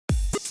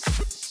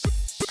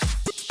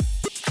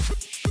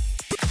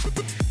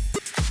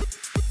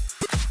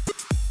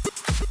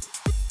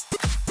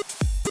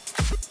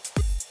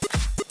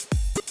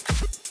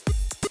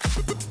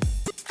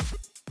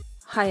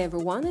Hi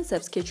everyone, it's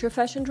FSketcher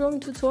fashion drawing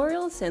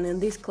tutorials, and in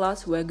this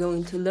class we're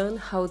going to learn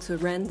how to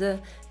render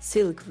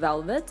silk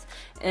velvet.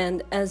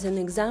 And as an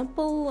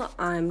example,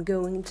 I'm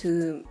going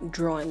to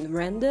draw and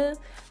render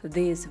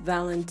this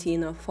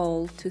Valentino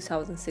Fall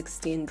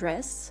 2016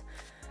 dress.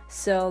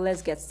 So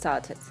let's get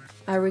started.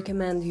 I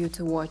recommend you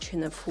to watch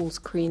in a full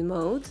screen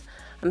mode.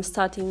 I'm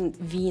starting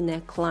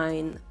V-neck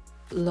line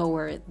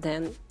lower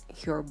than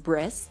your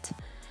breast,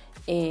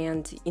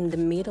 and in the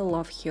middle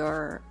of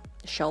your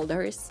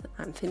shoulders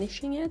I'm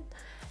finishing it,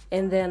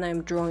 and then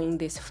I'm drawing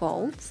these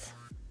folds.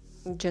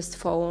 Just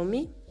follow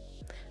me.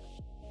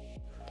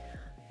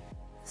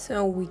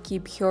 So we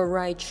keep your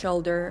right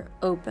shoulder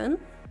open,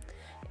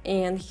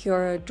 and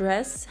your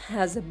dress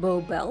has a bow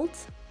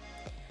belt.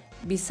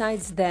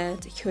 Besides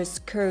that, your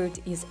skirt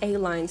is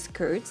A-line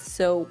skirt,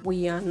 so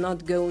we are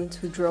not going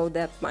to draw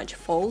that much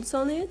folds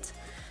on it,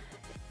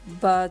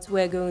 but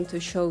we're going to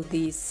show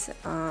this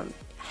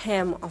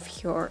hem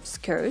of your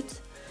skirt,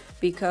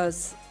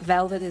 because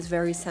velvet is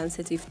very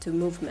sensitive to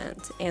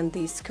movement and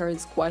this skirt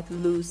is quite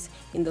loose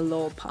in the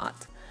lower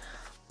part.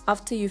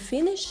 After you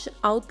finish,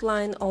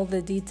 outline all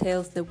the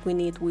details that we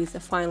need with a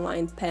fine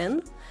line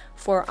pen.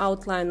 For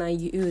outline I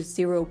use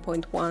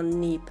 0.1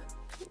 nib.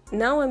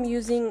 Now I'm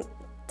using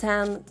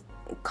tan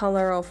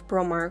color of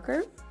Pro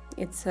marker.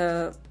 It's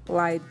a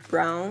light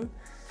brown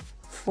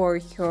for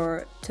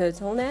your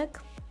turtleneck.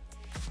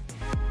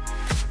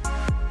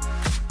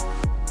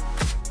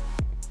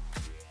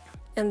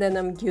 And then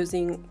I'm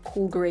using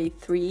Cool Gray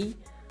 3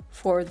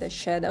 for the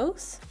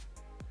shadows,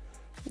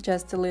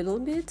 just a little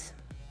bit,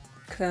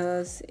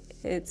 because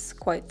it's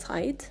quite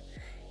tight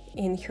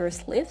in her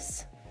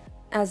sleeves.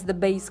 As the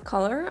base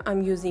color,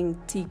 I'm using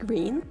tea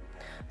green.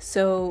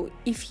 So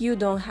if you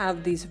don't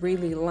have this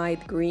really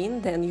light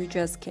green, then you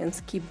just can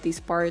skip this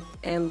part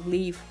and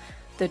leave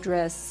the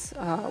dress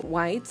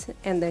white,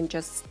 and then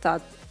just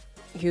start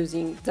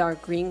using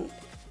dark green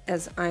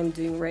as I'm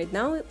doing right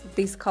now.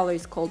 This color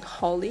is called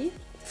Holly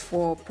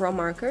for Pro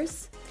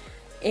markers,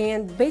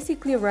 and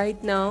basically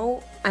right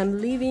now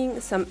I'm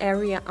leaving some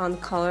area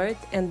uncolored,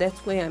 and that's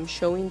why I'm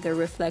showing the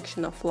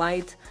reflection of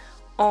light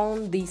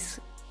on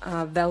these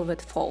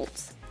velvet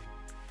folds.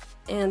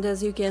 And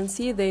as you can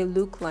see, they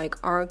look like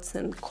arcs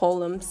and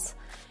columns,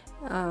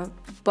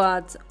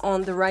 but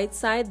on the right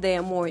side they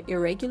are more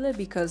irregular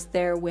because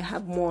there we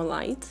have more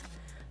light,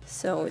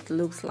 so it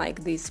looks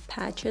like these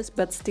patches,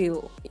 but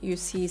still you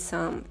see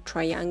some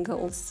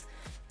triangles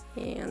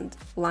and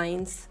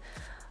lines.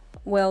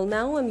 Well,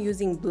 now I'm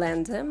using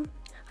blender.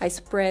 I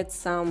spread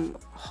some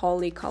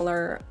holly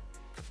color,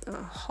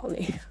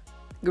 holly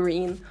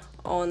green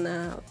on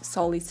a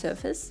solid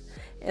surface,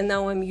 and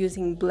now I'm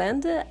using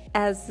blender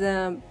as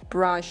a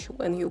brush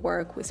when you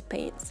work with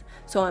paints.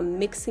 So I'm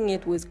mixing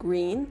it with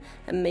green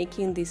and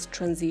making this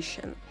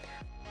transition.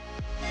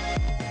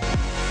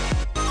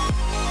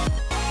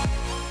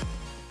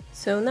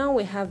 So now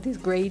we have this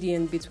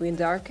gradient between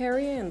dark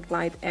area and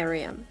light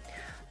area.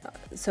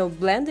 So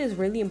blend is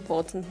really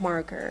important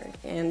marker,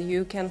 and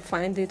you can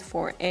find it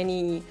for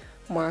any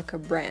marker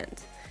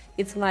brand.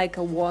 It's like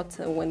a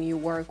water when you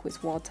work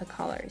with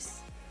watercolors.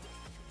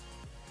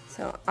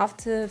 So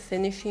after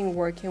finishing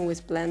working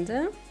with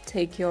blender,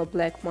 take your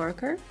black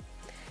marker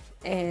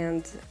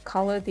and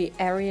color the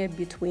area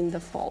between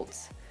the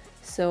folds,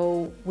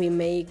 so we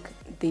make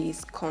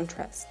this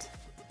contrast.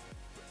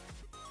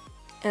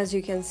 As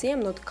you can see,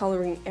 I'm not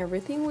coloring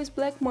everything with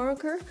black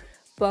marker,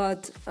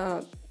 but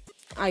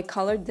I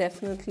colored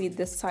definitely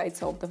the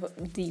sides of the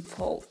deep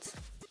folds.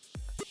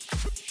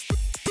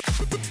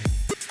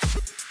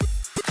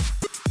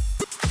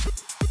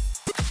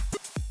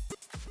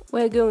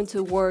 We're going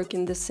to work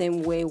in the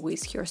same way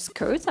with your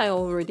skirt. I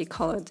already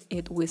colored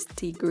it with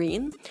tea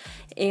green,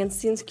 and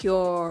since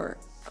your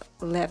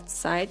left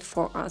side,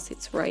 for us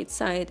it's right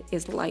side,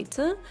 is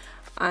lighter,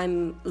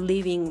 I'm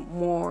leaving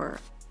more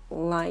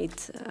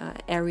light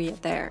area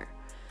there.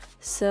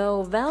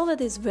 So velvet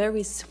is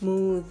very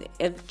smooth,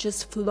 it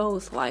just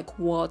flows like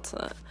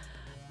water,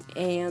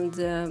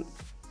 and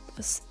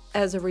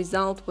as a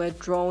result we're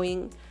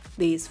drawing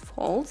these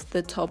folds,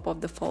 the top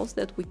of the folds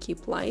that we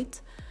keep light,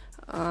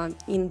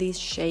 in this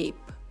shape,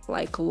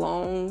 like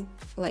long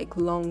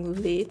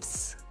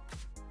leaves.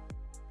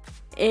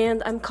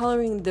 And I'm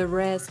coloring the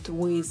rest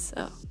with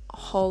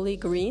holly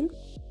green,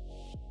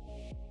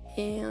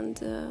 and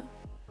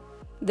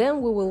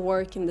then we will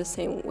work in the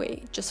same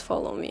way. Just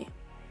follow me.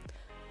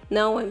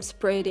 Now I'm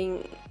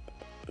spreading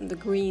the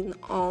green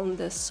on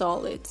the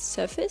solid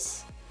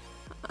surface.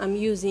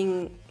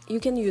 You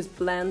can use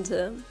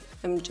blender,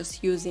 I'm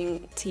just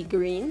using tea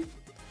green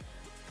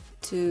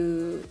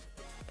to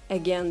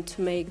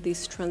make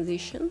this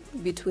transition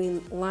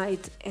between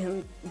light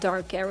and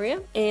dark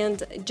area,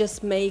 and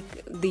just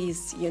make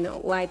this,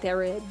 light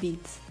area a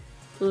bit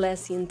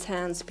less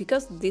intense,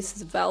 because this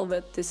is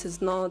velvet, this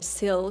is not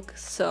silk,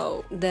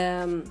 so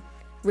the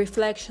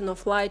reflection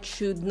of light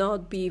should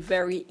not be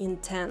very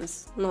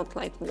intense, not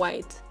like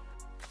white.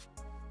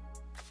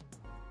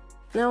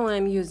 Now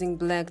I'm using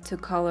black to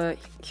color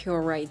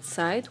your right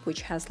side,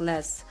 which has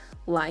less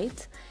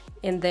light,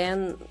 and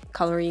then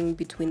coloring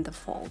between the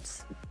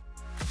folds.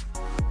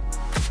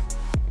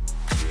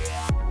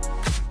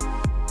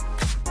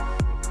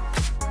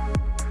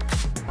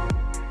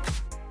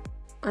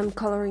 I'm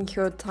coloring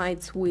her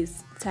tights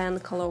with tan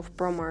color of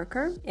Pro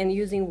Marker and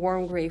using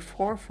warm gray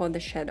 4 for the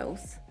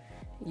shadows.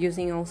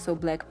 Using also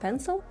black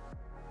pencil.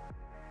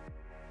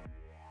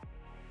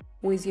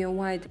 With your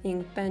white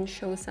ink pen,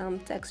 show some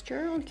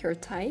texture on her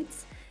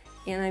tights,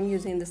 and I'm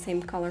using the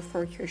same color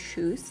for her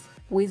shoes.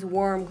 With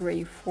warm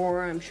gray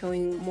 4, I'm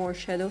showing more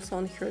shadows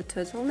on her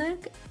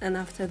turtleneck, and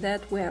after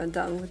that we are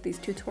done with this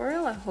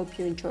tutorial. I hope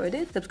you enjoyed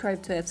it.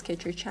 Subscribe to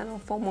FSketcher channel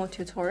for more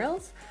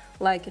tutorials.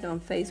 Like it on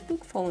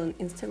Facebook, follow on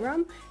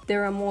Instagram.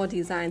 There are more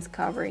designs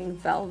covering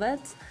velvet,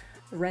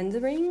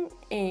 rendering,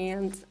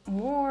 and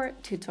more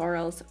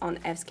tutorials on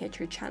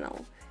FSketcher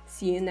channel.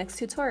 See you next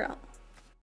tutorial.